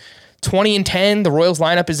goes 20-10. The Royals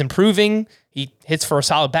lineup is improving. He hits for a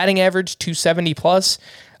solid batting average, 270 plus.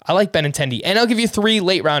 I like Benintendi. And I'll give you 3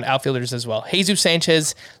 late round outfielders as well. Jesus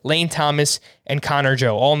Sanchez, Lane Thomas, and Connor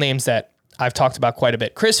Joe. All names that I've talked about quite a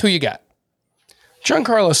bit. Chris, who you got?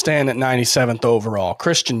 Giancarlo Stanton at 97th overall.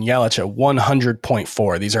 Christian Yelich at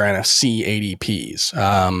 100.4. These are NFC ADPs.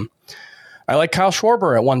 I like Kyle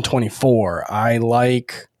Schwarber at 124. I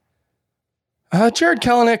like Jared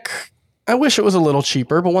Kelenic. I wish it was a little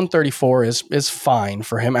cheaper, but 134 is fine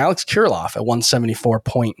for him. Alex Kirilloff at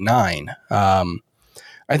 174.9.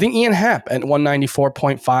 I think Ian Happ at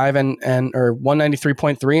 194.5 or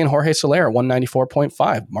 193.3, and Jorge Soler at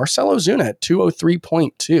 194.5. Marcell Ozuna at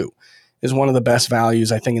 203.2 is one of the best values,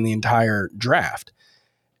 I think, in the entire draft.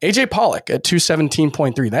 AJ Pollock at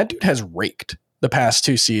 217.3. That dude has raked the past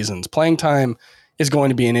 2 seasons. Playing time is going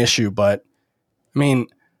to be an issue, but I mean,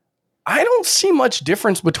 I don't see much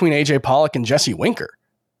difference between AJ Pollock and Jesse Winker.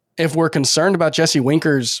 If we're concerned about Jesse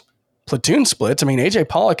Winker's platoon splits, I mean, AJ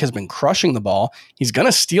Pollock has been crushing the ball. He's going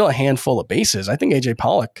to steal a handful of bases. I think AJ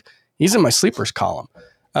Pollock, he's in my sleepers column.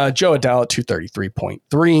 Joe Adell at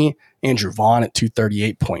 233.3, Andrew Vaughn at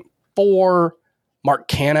 238.4, Mark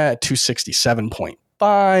Canha at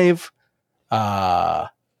 267.5.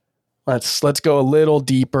 Let's go a little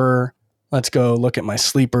deeper. Let's go look at my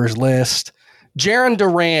sleepers list. Jarren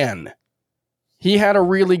Duran, he had a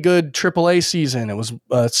really good AAA season. It was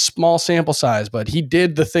a small sample size, but he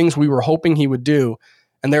did the things we were hoping he would do.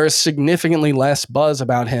 And there is significantly less buzz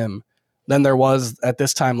about him than there was at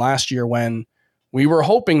this time last year when we were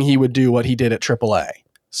hoping he would do what he did at AAA.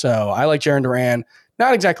 So I like Jarren Duran.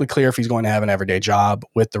 Not exactly clear if he's going to have an everyday job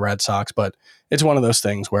with the Red Sox, but it's one of those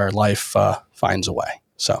things where life finds a way.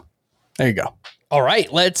 So there you go. All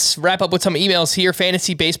right, let's wrap up with some emails here.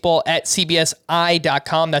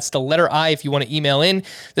 fantasybaseball@cbsi.com. That's the letter I if you want to email in.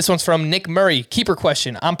 This one's from Nick Murray. Keeper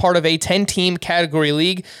question. I'm part of a 10-team category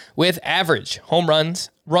league with average home runs,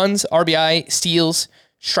 RBI, steals,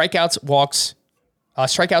 strikeouts, walks,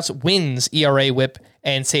 strikeouts, wins, ERA, whip,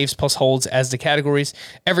 and saves plus holds as the categories.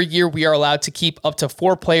 Every year we are allowed to keep up to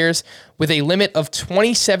 4 players with a limit of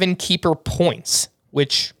 27 keeper points,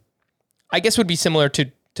 which I guess would be similar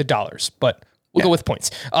to dollars, but we'll go with points.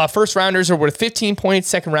 First rounders are worth 15 points,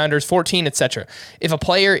 second rounders 14, etc. If a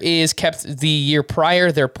player is kept the year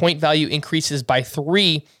prior, their point value increases by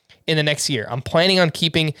 3 in the next year. I'm planning on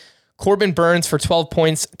keeping Corbin Burns for 12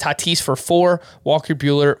 points, Tatis for 4, Walker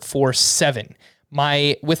Buehler for 7.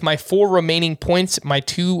 With my 4 remaining points, my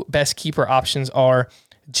 2 best keeper options are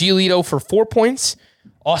Giolito for 4 points,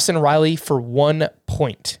 Austin Riley for 1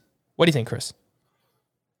 point. What do you think, Chris?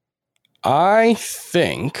 I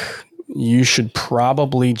think you should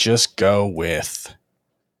probably just go with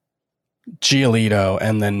Giolito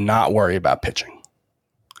and then not worry about pitching.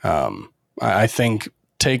 I think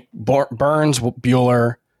take Burns,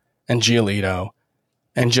 Buehler, and Giolito,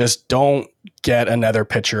 and just don't get another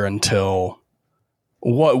pitcher until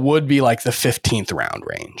what would be like the 15th round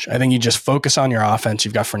range. I think you just focus on your offense.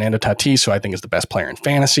 You've got Fernando Tatis, who I think is the best player in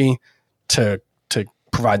fantasy, to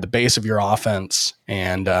provide the base of your offense,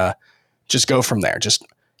 and just go from there. Just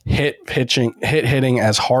hitting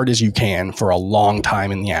as hard as you can for a long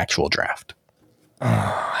time in the actual draft.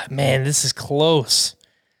 Oh, man, this is close.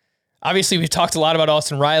 Obviously, we've talked a lot about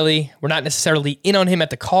Austin Riley. We're not necessarily in on him at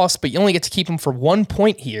the cost, but you only get to keep him for 1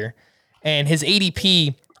 point here. And his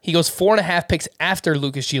ADP, he goes 4.5 picks after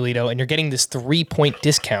Lucas Giolito, and you're getting this 3-point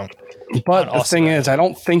discount. But the thing is, I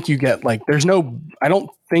don't think you get I don't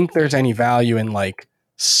think there's any value in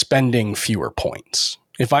spending fewer points.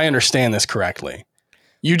 If I understand this correctly,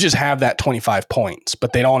 you just have that 25 points,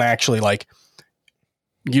 but they don't actually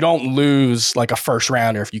you don't lose a first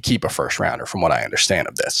rounder if you keep a first rounder, from what I understand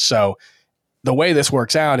of this. So the way this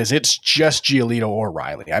works out is it's just Giolito or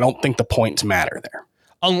Riley. I don't think the points matter there.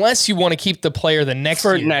 Unless you want to keep the player the next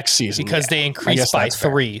for year, next season, because they increase by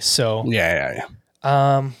 3. Fair. So yeah.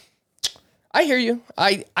 I hear you.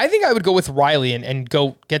 I think I would go with Riley and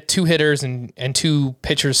go get 2 hitters and 2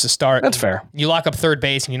 pitchers to start. That's fair. You lock up third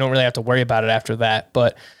base and you don't really have to worry about it after that.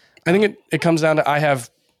 But I think it comes down to, I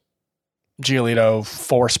have Giolito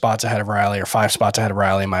 4 spots ahead of Riley or 5 spots ahead of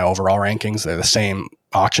Riley in my overall rankings. They're the same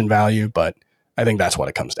auction value, but I think that's what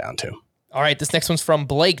it comes down to. All right, this next one's from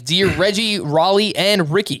Blake. Dear Reggie, Raleigh, and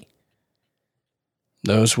Ricky.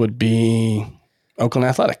 Those would be Oakland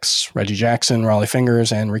Athletics, Reggie Jackson, Raleigh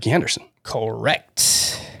Fingers, and Ricky Henderson.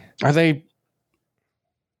 Correct. Are they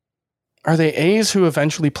A's who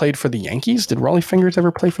eventually played for the Yankees? Did Raleigh Fingers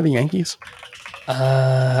ever play for the Yankees?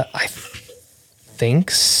 I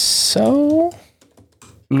think so.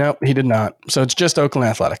 Nope, he did not. So it's just Oakland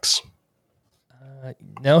Athletics.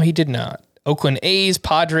 No, he did not. Oakland A's,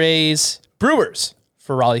 Padres, Brewers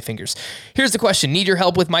for Raleigh Fingers. Here's the question. Need your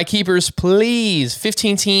help with my keepers, please.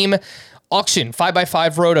 15-team auction,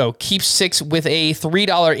 5x5 roto. Keep 6 with a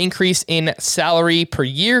 $3 increase in salary per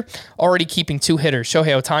year. Already keeping 2 hitters.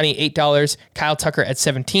 Shohei Ohtani, $8. Kyle Tucker at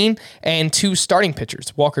 17. And 2 starting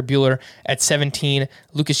pitchers. Walker Buehler at 17.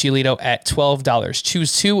 Lucas Giolito at $12.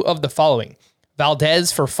 Choose 2 of the following.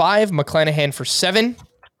 Valdez for 5. McClanahan for 7.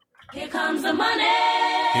 Here comes the money.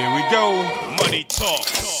 Here we go. Money talk.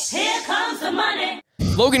 Here comes the money.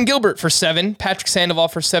 Logan Gilbert for 7, Patrick Sandoval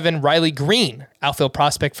for 7, Riley Green, outfield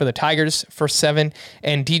prospect for the Tigers for 7,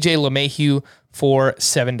 and DJ LeMahieu for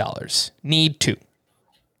 $7. Need 2.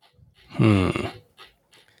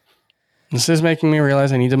 This is making me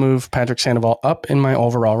realize I need to move Patrick Sandoval up in my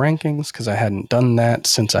overall rankings because I hadn't done that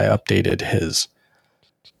since I updated his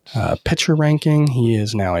pitcher ranking. He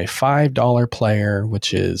is now a $5 player,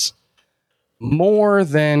 which is more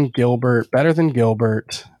than Gilbert, better than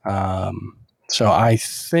Gilbert. So I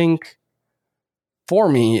think for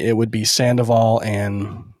me, it would be Sandoval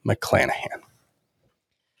and McClanahan.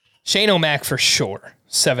 Shane O'Mac for sure,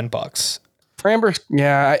 $7. Framber,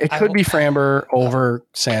 yeah, it could be Framber over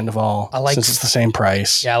Sandoval since it's the same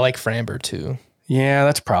price. Yeah, I like Framber too. Yeah,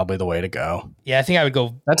 that's probably the way to go. Yeah, I think I would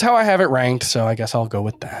go. That's how I have it ranked, so I guess I'll go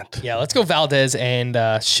with that. Yeah, let's go Valdez and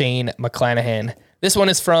Shane McClanahan. This one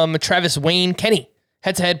is from Travis Wayne Kenny.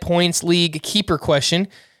 Head-to-head points league keeper question.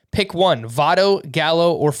 Pick 1, Votto,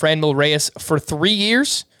 Gallo, or Franmil Reyes for 3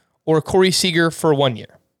 years, or Corey Seager for 1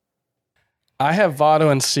 year. I have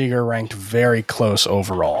Votto and Seager ranked very close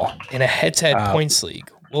overall. In a head-to-head points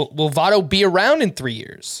league. Will Votto be around in 3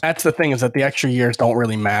 years? That's the thing, is that the extra years don't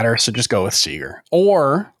really matter, so just go with Seager.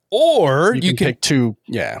 Or you can pick 2.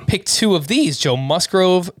 Yeah, pick 2 of these: Joe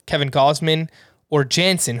Musgrove, Kevin Gausman, or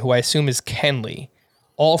Jansen, who I assume is Kenley,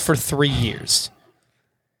 all for 3 years.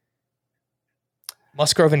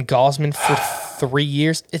 Musgrove and Gausman for 3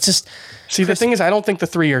 years. It's just the thing is, I don't think the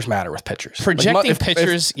 3 years matter with pitchers. Projecting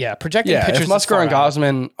pitchers. If Musgrove and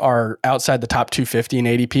Gausman are outside the top 250 in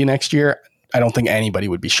ADP next year, I don't think anybody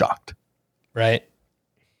would be shocked. Right.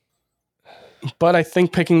 But I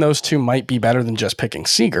think picking those 2 might be better than just picking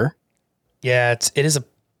Seager. Yeah, it is a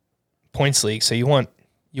points league, so you want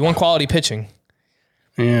quality pitching.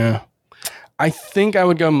 Yeah. I think I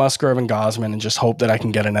would go Musgrove and Gausman and just hope that I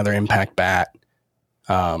can get another impact bat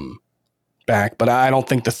back. But I don't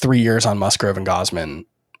think the 3 years on Musgrove and Gausman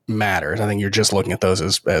matters. I think you're just looking at those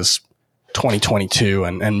as 2022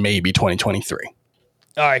 and maybe 2023.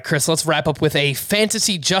 All right, Chris, let's wrap up with a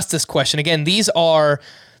fantasy justice question. Again,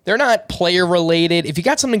 they're not player related. If you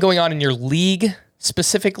got something going on in your league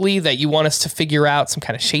specifically that you want us to figure out, some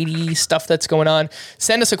kind of shady stuff that's going on,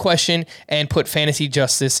 send us a question and put fantasy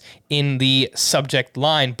justice in the subject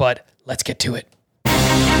line. But let's get to it.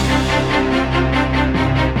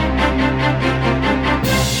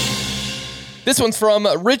 This one's from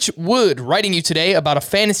Rich Wood, writing you today about a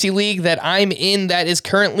fantasy league that I'm in that is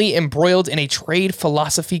currently embroiled in a trade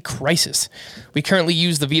philosophy crisis. We currently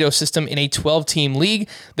use the veto system in a 12-team league.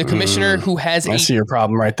 The commissioner who has I see your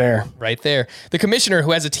problem right there. Right there. The commissioner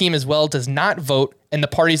who has a team as well does not vote, and the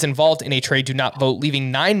parties involved in a trade do not vote,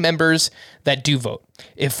 leaving 9 members that do vote.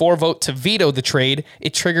 If 4 vote to veto the trade,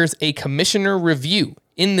 it triggers a commissioner review.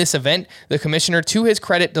 In this event, the commissioner, to his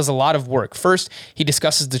credit, does a lot of work. First, he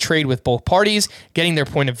discusses the trade with both parties, getting their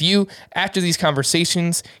point of view. After these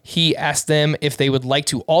conversations, he asks them if they would like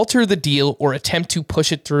to alter the deal or attempt to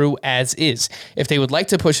push it through as is. If they would like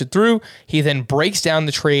to push it through, he then breaks down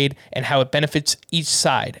the trade and how it benefits each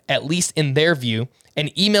side, at least in their view,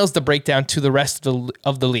 and emails the breakdown to the rest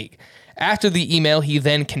of the league. After the email, he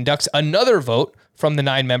then conducts another vote from the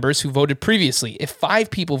 9 members who voted previously. If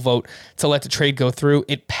 5 people vote to let the trade go through,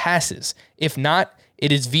 it passes. If not,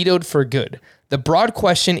 it is vetoed for good. The broad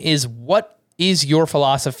question is, what is your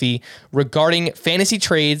philosophy regarding fantasy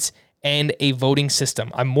trades and a voting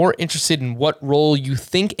system? I'm more interested in what role you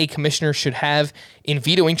think a commissioner should have in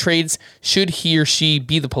vetoing trades. Should he or she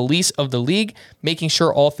be the police of the league, making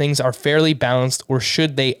sure all things are fairly balanced, or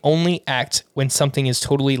should they only act when something is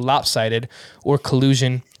totally lopsided or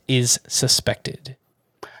collusion is suspected?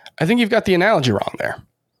 I think you've got the analogy wrong there.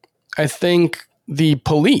 I think the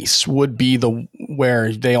police would be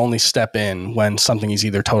where they only step in when something is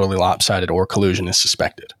either totally lopsided or collusion is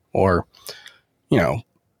suspected, or,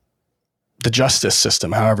 the justice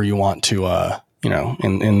system, however you want to,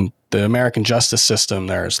 in the American justice system,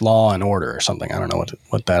 there's law and order or something. I don't know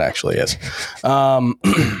what that actually is. I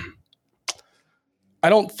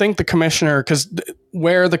don't think the commissioner, because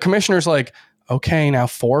where the commissioner's like, okay, now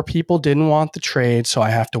 4 people didn't want the trade, so I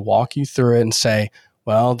have to walk you through it and say,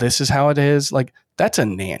 well, this is how it is. Like, that's a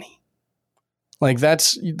nanny. Like,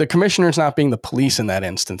 that's the commissioner's not being the police in that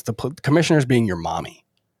instance. The commissioner's being your mommy.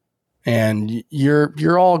 And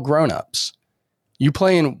you're all grown-ups. You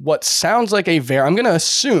play in what sounds like I'm going to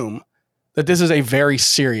assume that this is a very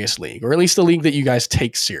serious league, or at least a league that you guys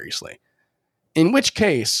take seriously. In which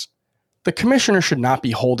case, the commissioner should not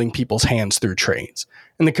be holding people's hands through trades.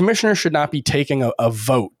 And the commissioner should not be taking a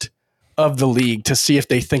vote of the league to see if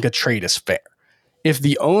they think a trade is fair. If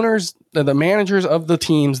the owners, the managers of the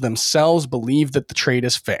teams themselves believe that the trade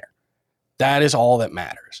is fair, that is all that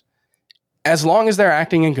matters. As long as they're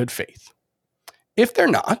acting in good faith. If they're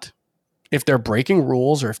not, if they're breaking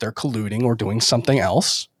rules or if they're colluding or doing something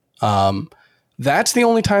else, that's the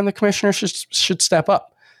only time the commissioner should step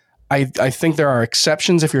up. I think there are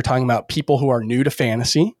exceptions if you're talking about people who are new to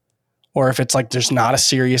fantasy, or if it's like there's not a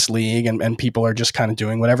serious league and people are just kind of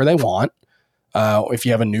doing whatever they want. If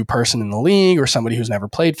you have a new person in the league or somebody who's never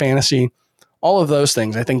played fantasy, all of those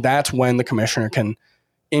things, I think that's when the commissioner can,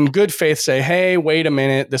 in good faith, say, hey, wait a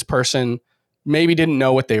minute, this person maybe didn't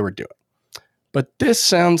know what they were doing. But this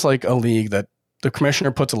sounds like a league that the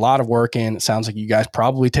commissioner puts a lot of work in. It sounds like you guys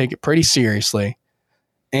probably take it pretty seriously.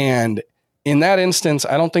 And in that instance,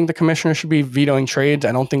 I don't think the commissioner should be vetoing trades.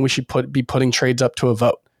 I don't think we should be putting trades up to a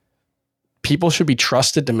vote. People should be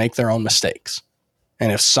trusted to make their own mistakes.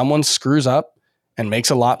 And if someone screws up and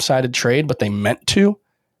makes a lopsided trade, but they meant to,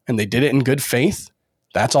 and they did it in good faith,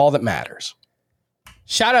 that's all that matters.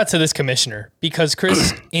 Shout out to this commissioner, because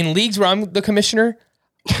Chris, in leagues where I'm the commissioner,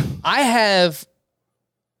 I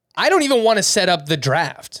don't even want to set up the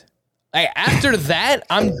draft. After that,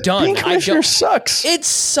 I'm done. Being commissioner sucks. It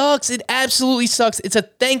sucks. It absolutely sucks. It's a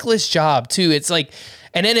thankless job too. It's like,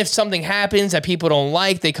 and then if something happens that people don't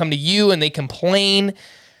like, they come to you and they complain.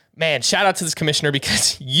 Man, shout out to this commissioner,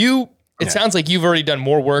 because it sounds like you've already done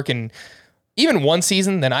more work in even one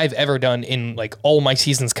season than I've ever done in like all my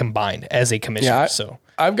seasons combined as a commissioner. Yeah,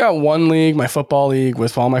 I've got one league, my football league,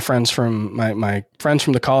 with all my friends from my friends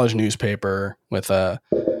from the college newspaper, with a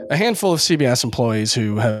handful of CBS employees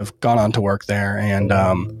who have gone on to work there.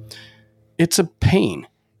 And it's a pain.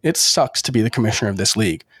 It sucks to be the commissioner of this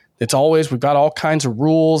league. We've got all kinds of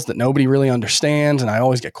rules that nobody really understands, and I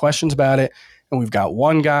always get questions about it. And we've got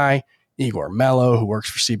one guy, Igor Mello, who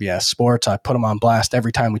works for CBS Sports. I put him on blast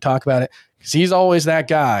every time we talk about it, because he's always that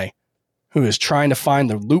guy who is trying to find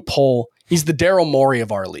the loophole. He's the Daryl Morey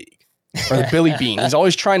of our league, or the Billy Bean. He's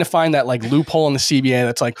always trying to find that like loophole in the CBA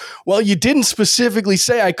that's like, well, you didn't specifically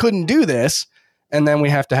say I couldn't do this. And then we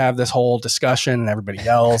have to have this whole discussion and everybody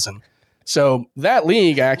yells. And so that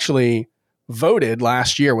league actually voted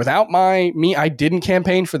last year without me. I didn't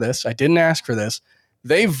campaign for this. I didn't ask for this.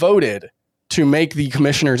 They voted to make the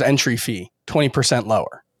commissioner's entry fee 20%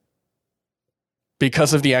 lower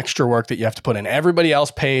because of the extra work that you have to put in. Everybody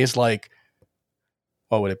else pays like,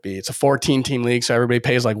 what would it be? It's a 14-team league, so everybody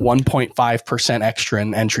pays like 1.5% extra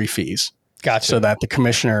in entry fees. Gotcha. So that the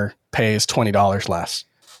commissioner pays $20 less.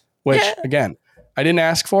 Which, again, I didn't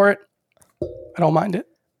ask for it. I don't mind it.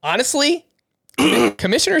 Honestly,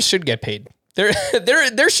 commissioners should get paid.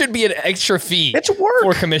 There should be an extra fee. It's work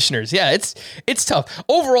for commissioners. Yeah, it's tough.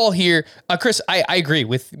 Overall here, Chris, I agree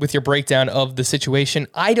with your breakdown of the situation.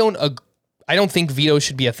 I don't think veto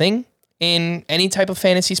should be a thing in any type of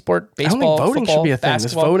fantasy sport, baseball, I don't think voting football, should be a thing.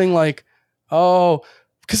 basketball. It's voting like,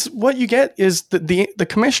 because what you get is the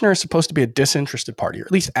commissioner is supposed to be a disinterested party, or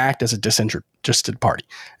at least act as a disinterested party.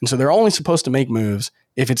 And so they're only supposed to make moves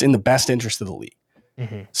if it's in the best interest of the league.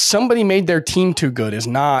 Mm-hmm. Somebody made their team too good is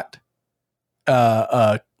not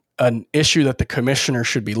an issue that the commissioner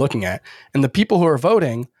should be looking at. And the people who are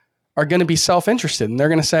voting are going to be self-interested, and they're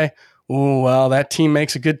going to say, oh, well, that team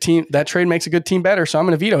makes a good team. That trade makes a good team better, so I'm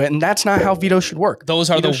going to veto it. And that's not how veto should work. Those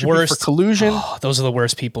are veto the worst. For collusion. Oh, those are the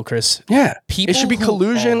worst people, Chris. Yeah. People it should be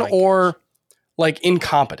collusion or like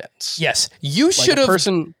incompetence. Yes. You should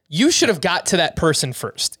have got to that person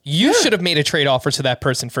first. You should have made a trade offer to that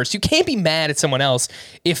person first. You can't be mad at someone else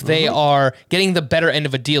if they are getting the better end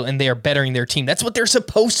of a deal and they are bettering their team. That's what they're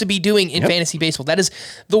supposed to be doing in fantasy baseball. That is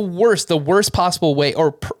the worst possible way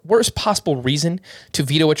or worst possible reason to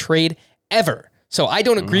veto a trade ever. So I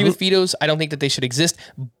don't agree with vetoes. I don't think that they should exist.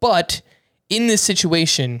 But in this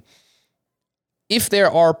situation, if there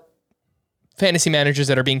are fantasy managers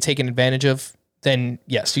that are being taken advantage of, then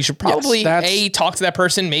yes, you should probably talk to that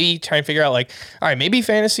person, maybe try and figure out like, all right, maybe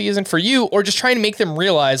fantasy isn't for you, or just try and make them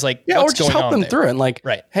realize like what's going on. Or just help them through it. And like,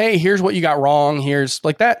 hey, here's what you got wrong. Here's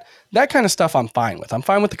like that kind of stuff I'm fine with. I'm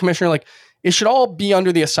fine with the commissioner. Like, it should all be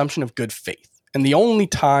under the assumption of good faith. And the only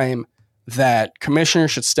time that commissioners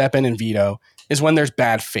should step in and veto is when there's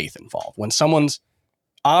bad faith involved. When someone's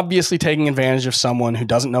obviously taking advantage of someone who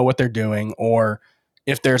doesn't know what they're doing, or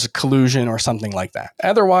if there's a collusion or something like that.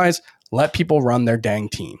 Otherwise, let people run their dang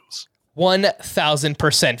teams.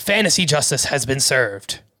 1,000% fantasy justice has been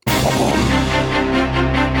served.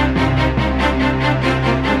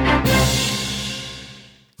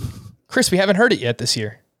 Chris, we haven't heard it yet this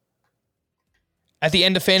year. At the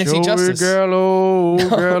end of Fantasy Justice. Gallo.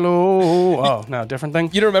 Oh, no, different thing?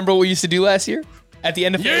 You don't remember what we used to do last year? At the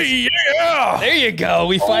end of Fantasy? Yeah! There you go.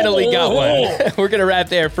 We finally got one. We're going to wrap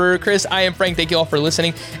there. For Chris, I am Frank. Thank you all for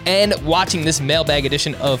listening and watching this mailbag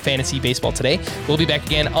edition of Fantasy Baseball Today. We'll be back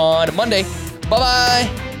again on Monday. Bye-bye.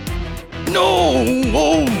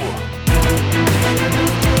 No!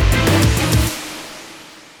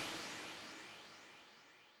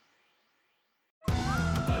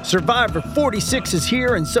 Survivor 46 is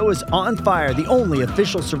here, and so is On Fire, the only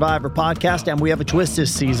official Survivor podcast, and we have a twist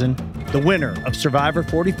this season. The winner of Survivor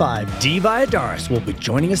 45, Dee Valladares, will be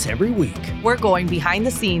joining us every week. We're going behind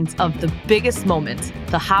the scenes of the biggest moments,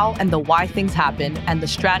 the how and the why things happen, and the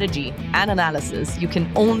strategy and analysis you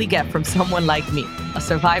can only get from someone like me, a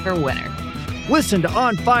Survivor winner. Listen to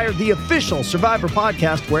On Fire, the official Survivor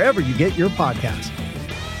podcast, wherever you get your podcasts.